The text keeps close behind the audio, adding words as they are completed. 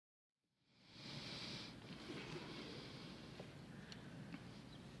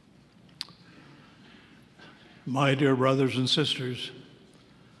My dear brothers and sisters,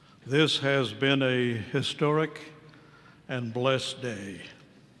 this has been a historic and blessed day.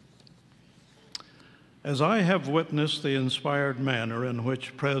 As I have witnessed the inspired manner in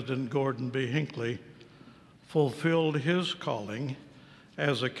which President Gordon B. Hinckley fulfilled his calling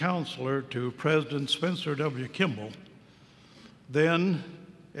as a counselor to President Spencer W. Kimball, then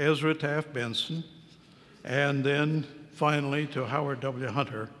Ezra Taft Benson, and then finally to Howard W.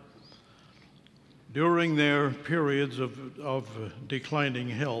 Hunter, during their periods of declining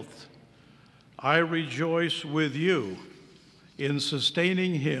health, I rejoice with you in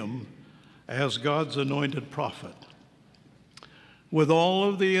sustaining him as God's anointed prophet. With all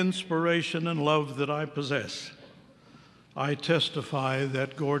of the inspiration and love that I possess, I testify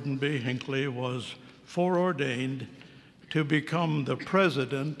that Gordon B. Hinckley was foreordained to become the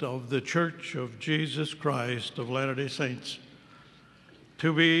president of the Church of Jesus Christ of Latter-day Saints,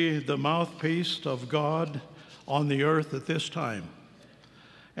 to be the mouthpiece of God on the earth at this time,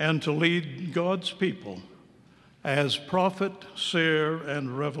 and to lead God's people as prophet, seer,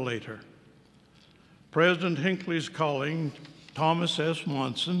 and revelator. President Hinckley's calling Thomas S.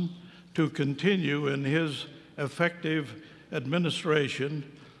 Monson to continue in his effective administration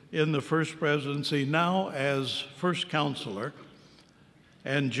in the First Presidency, now as First Counselor,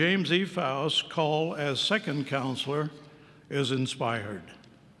 and James E. Faust's call as Second Counselor is inspired.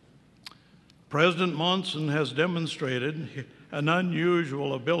 President Monson has demonstrated an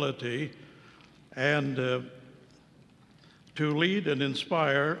unusual ability and to lead and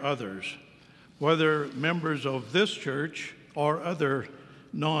inspire others, whether members of this church or other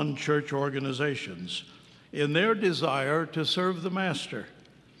non-church organizations, in their desire to serve the Master.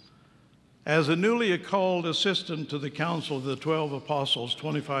 As a newly called assistant to the Council of the 12 Apostles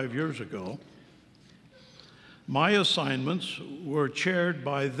 25 years ago, my assignments were chaired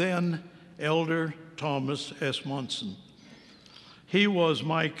by then Elder Thomas S. Monson. He was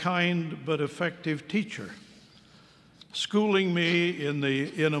my kind but effective teacher, schooling me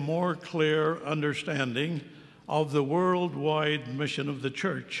in a more clear understanding of the worldwide mission of the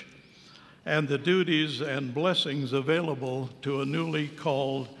church and the duties and blessings available to a newly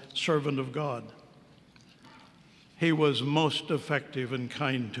called servant of God. He was most effective and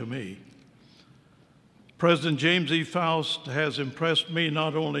kind to me. President James E. Faust has impressed me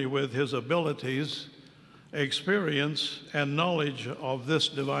not only with his abilities, experience, and knowledge of this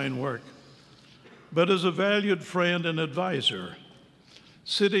divine work, but as a valued friend and advisor,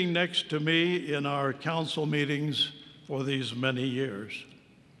 sitting next to me in our council meetings for these many years.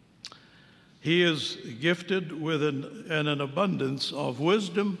 He is gifted with an abundance of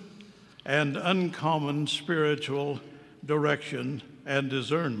wisdom and uncommon spiritual direction and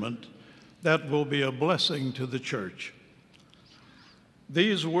discernment that will be a blessing to the church.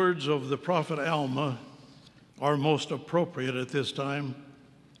 These words of the prophet Alma are most appropriate at this time,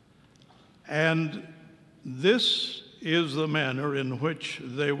 and this is the manner in which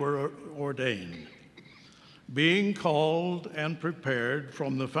they were ordained, being called and prepared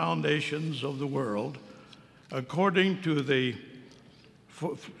from the foundations of the world, according to the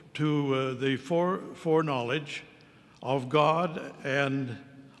foreknowledge of God, and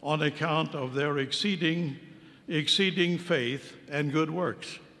on account of their exceeding faith and good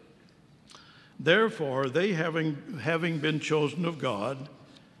works. Therefore, they having been chosen of God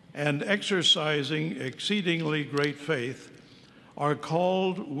and exercising exceedingly great faith, are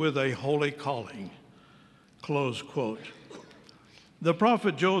called with a holy calling. Close quote. The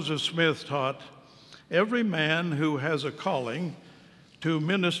prophet Joseph Smith taught, every man who has a calling to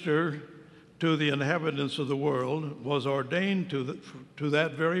minister to the inhabitants of the world was ordained to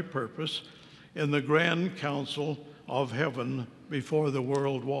that very purpose in the grand council of heaven before the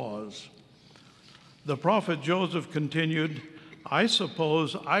world was. The prophet Joseph continued, I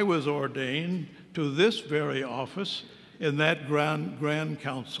suppose I was ordained to this very office in that grand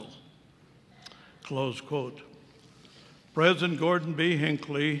council. Close quote. President Gordon B.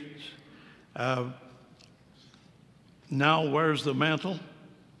 Hinckley now wears the mantle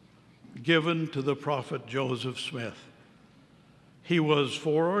given to the prophet Joseph Smith. He was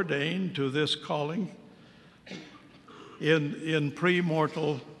foreordained to this calling in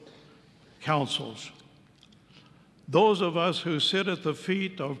premortal councils. Those of us who sit at the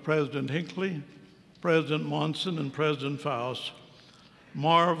feet of President Hinckley, President Monson, and President Faust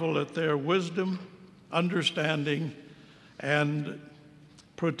marvel at their wisdom, understanding, and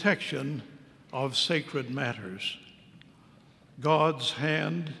protection of sacred matters. God's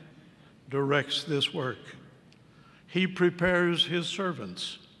hand directs this work. He prepares his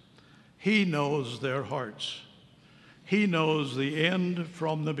servants. He knows their hearts. He knows the end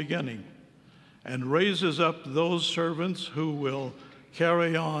from the beginning, and raises up those servants who will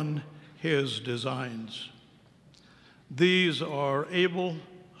carry on his designs. These are able,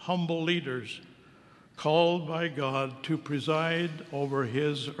 humble leaders called by God to preside over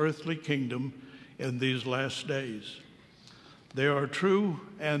his earthly kingdom in these last days. They are true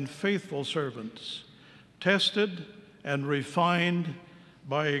and faithful servants, tested and refined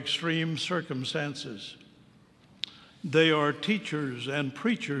by extreme circumstances. They are teachers and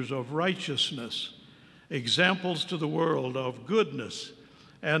preachers of righteousness, examples to the world of goodness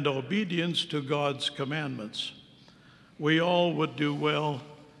and obedience to God's commandments. We all would do well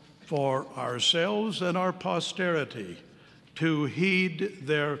for ourselves and our posterity to heed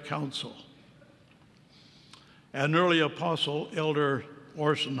their counsel. An early apostle, Elder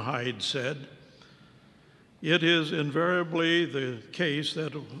Orson Hyde, said, "It is invariably the case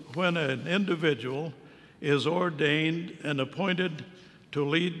that when an individual is ordained and appointed to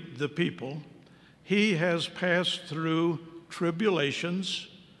lead the people, he has passed through tribulations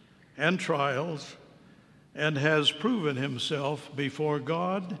and trials and has proven himself before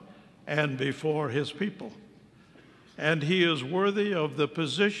God and before his people. And he is worthy of the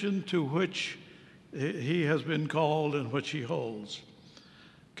position to which he has been called and which he holds."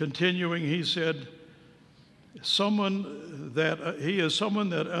 Continuing, he said, he is someone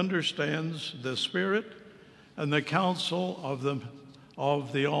that understands the Spirit and the counsel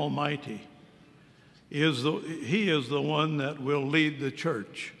of the Almighty. He is the one that will lead the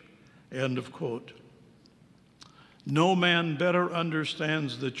church. End of quote. No man better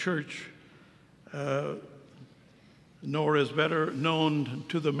understands the church, nor is better known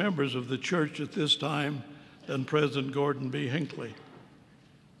to the members of the church at this time than President Gordon B. Hinckley.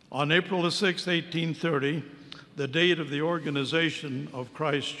 On April 6, 1830, the date of the organization of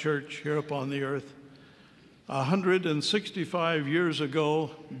Christ's church here upon the earth, 165 years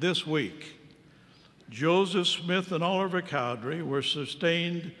ago this week, Joseph Smith and Oliver Cowdery were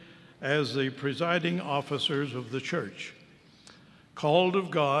sustained as the presiding officers of the church. Called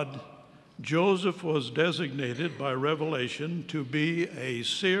of God, Joseph was designated by revelation to be a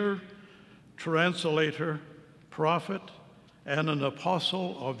seer, translator, prophet, and an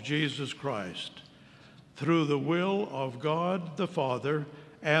apostle of Jesus Christ, through the will of God the Father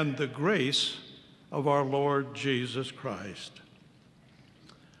and the grace of our Lord Jesus Christ.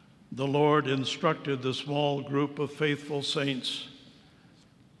 The Lord instructed the small group of faithful saints,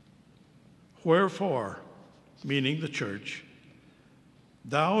 "Wherefore," meaning the church,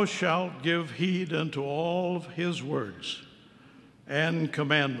 "thou shalt give heed unto all of his words and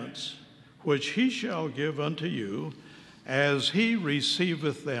commandments, which he shall give unto you as he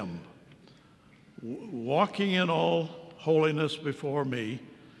receiveth them, walking in all holiness before me.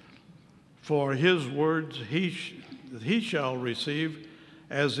 For his words he shall receive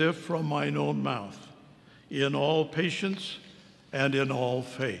as if from mine own mouth, in all patience and in all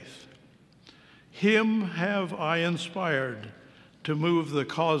faith. Him have I inspired to move the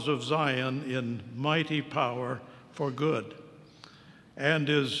cause of Zion in mighty power for good, and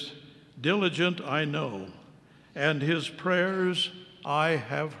is diligent I know, and his prayers I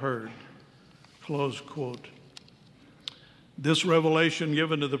have heard." Close quote. This revelation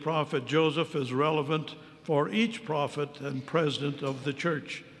given to the prophet Joseph is relevant for each prophet and president of the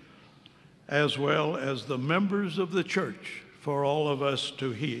church, as well as the members of the church, for all of us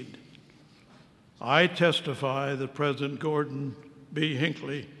to heed. I testify that President Gordon B.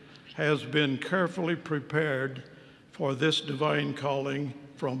 Hinckley has been carefully prepared for this divine calling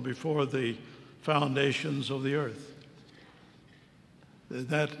from before the foundations of the earth.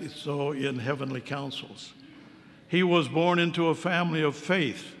 That is so in heavenly councils. He was born into a family of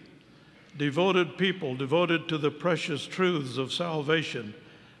faith, devoted people, devoted to the precious truths of salvation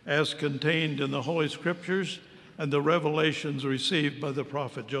as contained in the Holy Scriptures and the revelations received by the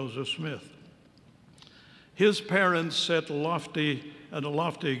prophet Joseph Smith. His parents set lofty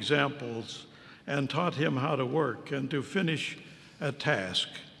examples and taught him how to work and to finish a task,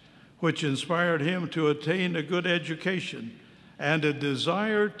 which inspired him to attain a good education and a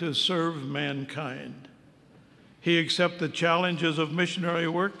desire to serve mankind. He accepted challenges of missionary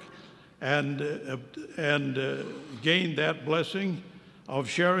work and gained that blessing of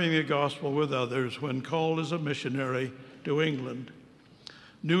sharing the gospel with others when called as a missionary to England.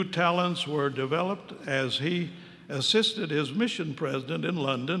 New talents were developed as he assisted his mission president in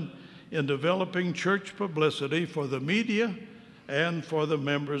London in developing church publicity for the media and for the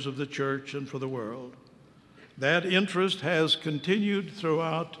members of the church and for the world. That interest has continued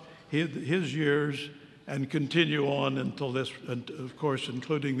throughout his years and continue on until this, and of course,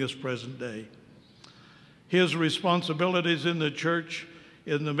 including this present day. His responsibilities in the church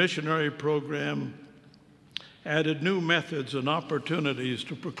in the missionary program, added new methods and opportunities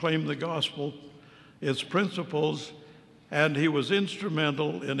to proclaim the gospel, its principles, and he was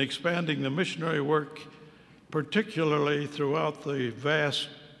instrumental in expanding the missionary work, particularly throughout the vast,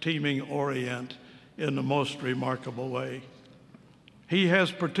 teeming Orient, in the most remarkable way. He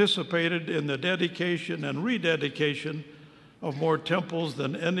has participated in the dedication and rededication of more temples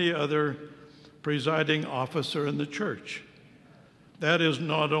than any other presiding officer in the church. That is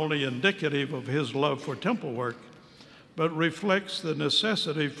not only indicative of his love for temple work, but reflects the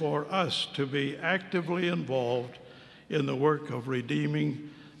necessity for us to be actively involved in the work of redeeming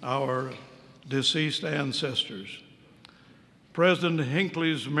our deceased ancestors. President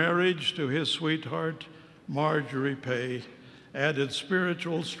Hinckley's marriage to his sweetheart, Marjorie Pay, added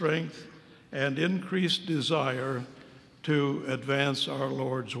spiritual strength and increased desire to advance our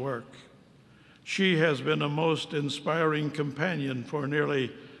Lord's work. She has been a most inspiring companion for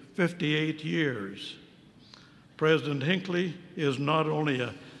nearly 58 years. President Hinckley is not only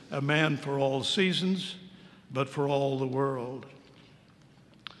a man for all seasons, but for all the world.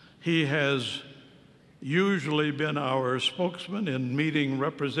 He has usually been our spokesman in meeting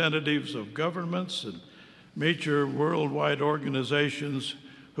representatives of governments and major worldwide organizations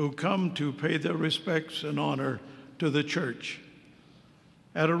who come to pay their respects and honor to the church.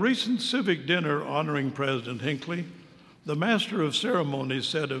 At a recent civic dinner honoring President Hinckley, the Master of Ceremonies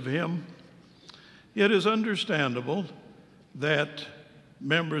said of him, "It is understandable that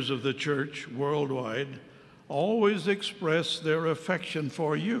members of the church worldwide always express their affection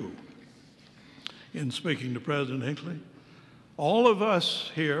for you." In speaking to President Hinckley, all of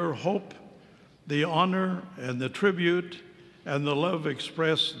us here hope the honor and the tribute and the love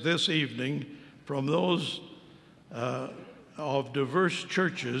expressed this evening from those of diverse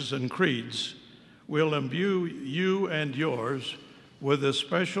churches and creeds will imbue you and yours with a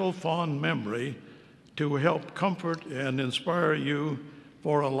special fond memory to help comfort and inspire you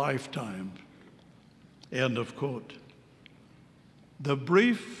for a lifetime. End of quote. The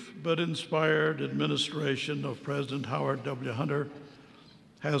brief but inspired administration of President Howard W. Hunter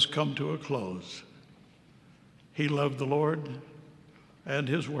has come to a close. He loved the Lord and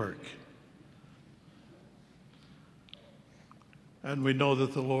his work. And we know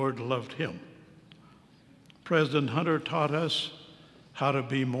that the Lord loved him. President Hunter taught us how to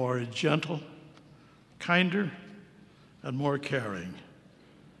be more gentle, kinder, and more caring,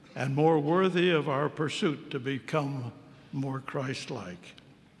 and more worthy of our pursuit to become more Christ-like.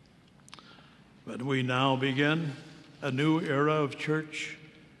 But we now begin a new era of church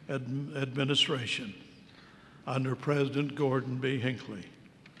administration under President Gordon B. Hinckley,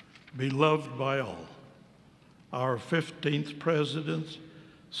 beloved by all, our 15th president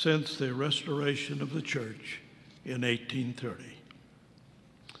since the restoration of the church in 1830.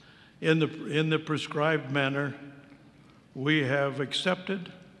 In the prescribed manner, we have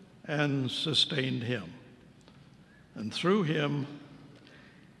accepted and sustained him. And through him,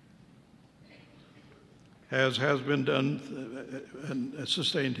 as has been done, and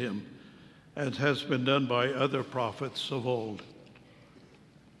sustained him, as has been done by other prophets of old.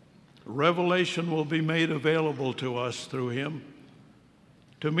 Revelation will be made available to us through him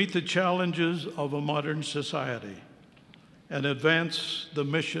to meet the challenges of a modern society and advance the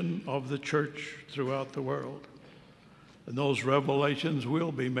mission of the church throughout the world. And those revelations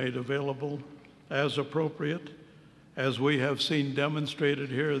will be made available as appropriate, as we have seen demonstrated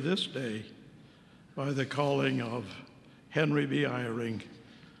here this day by the calling of Henry B. Eyring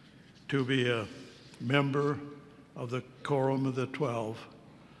to be a member of the Quorum of the 12,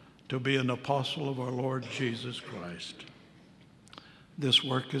 to be an apostle of our Lord Jesus Christ. This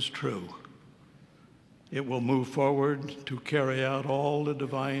work is true. It will move forward to carry out all the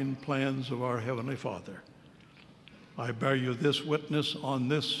divine plans of our Heavenly Father. I bear you this witness on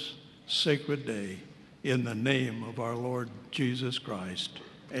this sacred day in the name of our Lord Jesus Christ.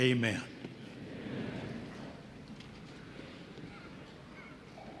 Amen.